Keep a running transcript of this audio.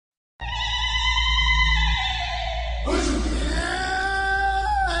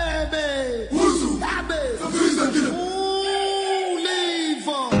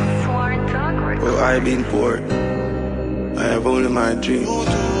I've been poor. I have only my dreams.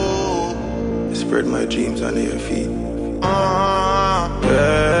 I spread my dreams under your feet.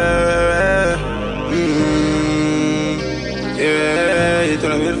 Yeah, you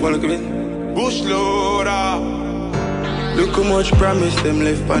tell me if you come in. Bush loader. Look how much promise them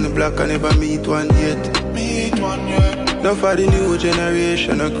left on the block. I never meet one yet. Now for the new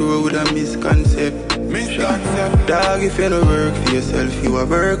generation, I grow with a misconcept. Dog, if you no work for yourself, you a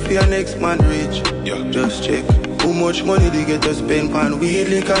work for your next man rich. Just check how much money they get to spend on weed,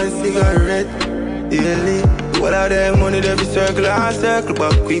 liquor and cigarette daily. What are them money they be circle and circle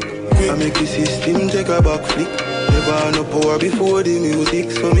back quick. I make the system take a back flick. Never had no power before the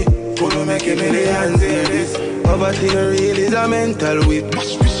music, so me couldn't make a millions hear this. Poverty no real is a mental whip,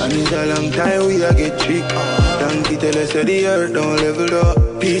 and it's a long time we a get tricked. Donkey tell us that the earth don't level up.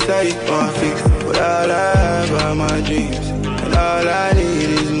 Peace I can't fix, but all I have are my dreams, and all I need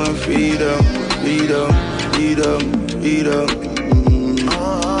is my freedom, freedom, freedom, freedom. And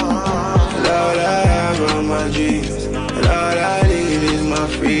all I have are my dreams, and all I need is my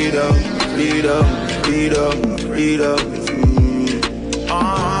freedom, freedom, freedom, freedom.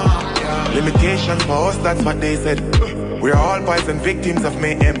 Limitations for us, that's what they said. We're all poison victims of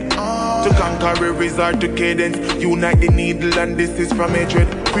mayhem. To conquer a resort to cadence. Unite the needle and this is from hatred.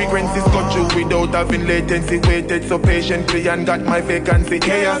 Frequencies cut through without having latency. Waited so patiently and got my vacancy.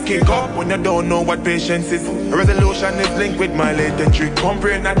 Chaos kick up when you don't know what patience is. A resolution is linked with my latentry.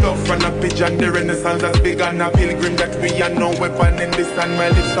 Comprehend a dove from a pigeon. The renaissance that's big and a pilgrim that we are no weapon in this. And my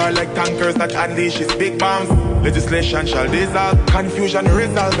lips are like tankers that unleashes big bombs. Legislation shall dissolve. Confusion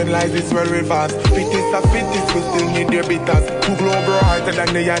resolving lies this world revolves. Fittest of fittest, we still need their bitters. Two global harder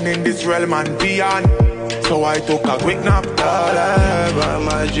than they are in this realm and beyond. So I took a quick nap. All I have are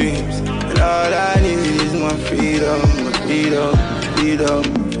my dreams, and all I need is my freedom, freedom, freedom,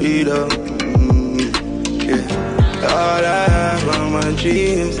 freedom. Yeah. All I have are my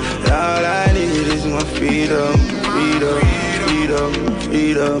dreams, and all I need is my freedom, freedom, freedom,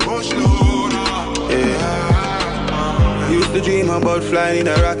 freedom. Yeah. Used to dream about flying in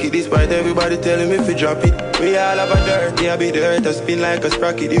a rocket, despite everybody telling me to drop it. We all have a dirt, yeah, be the earth a spin like a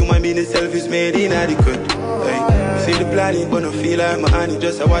sprocket. Human being itself is made inadequate. Hey, see the planet, but no feel like my honey.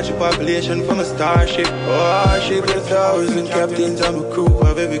 Just I watch the population from a starship. Oh, ship with 1,000 captains. I'm a crew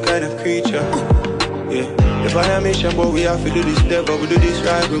of every kind of creature. Yeah, if I am a mission, but we have to do this never. We do this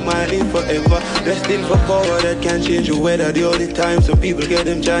right, we might live forever. Destined for power that can change the weather. The only time some people get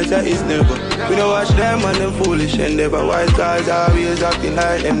them chance that is never. We don't watch them and them foolish endeavor. Wise guys always acting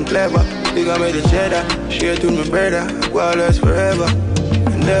like them clever. They gon' make the cheddar, share to my brother. While last forever,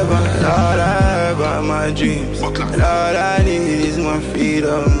 and never. And all I have are my dreams, and all I need is my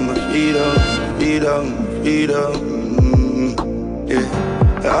freedom, freedom, freedom, freedom. Yeah.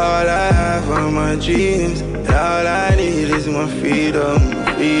 All I have are my dreams, and all I need is my freedom,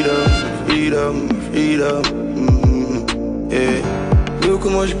 freedom, freedom, freedom. Yeah. Look how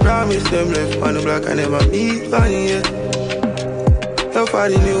much promise them left on the block. I never meet one yet. Now for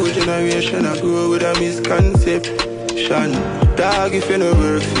the new generation, I grow with a misconception. Dog, if you no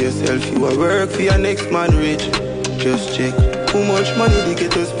work for yourself, you a work for your next man rich. Just check how much money they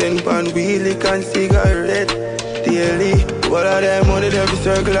get to spend on weed, liquor and cigarette daily. What are them money they be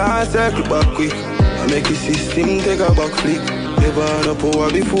circle and circle back quick. I make the system take a back flick. Never had no power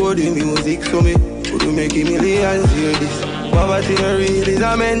before the music, so me could make a millions hear this. Poverty no real is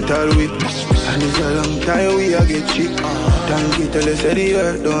a mental whip, and it's a long time we a get tricked. Thank you tell us that the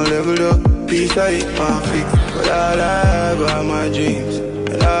earth don't level up. Peace I can't fix, but all I have are my dreams,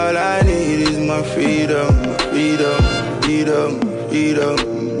 and all I need is my freedom, freedom, freedom, freedom.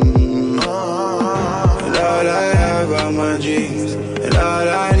 And all I have are my dreams, and all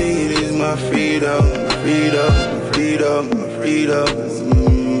I need is my freedom, freedom, freedom, freedom.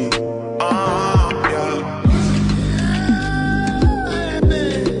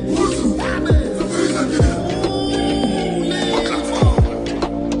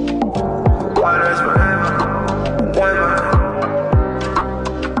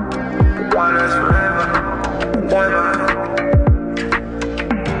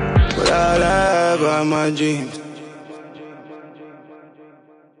 My dreams.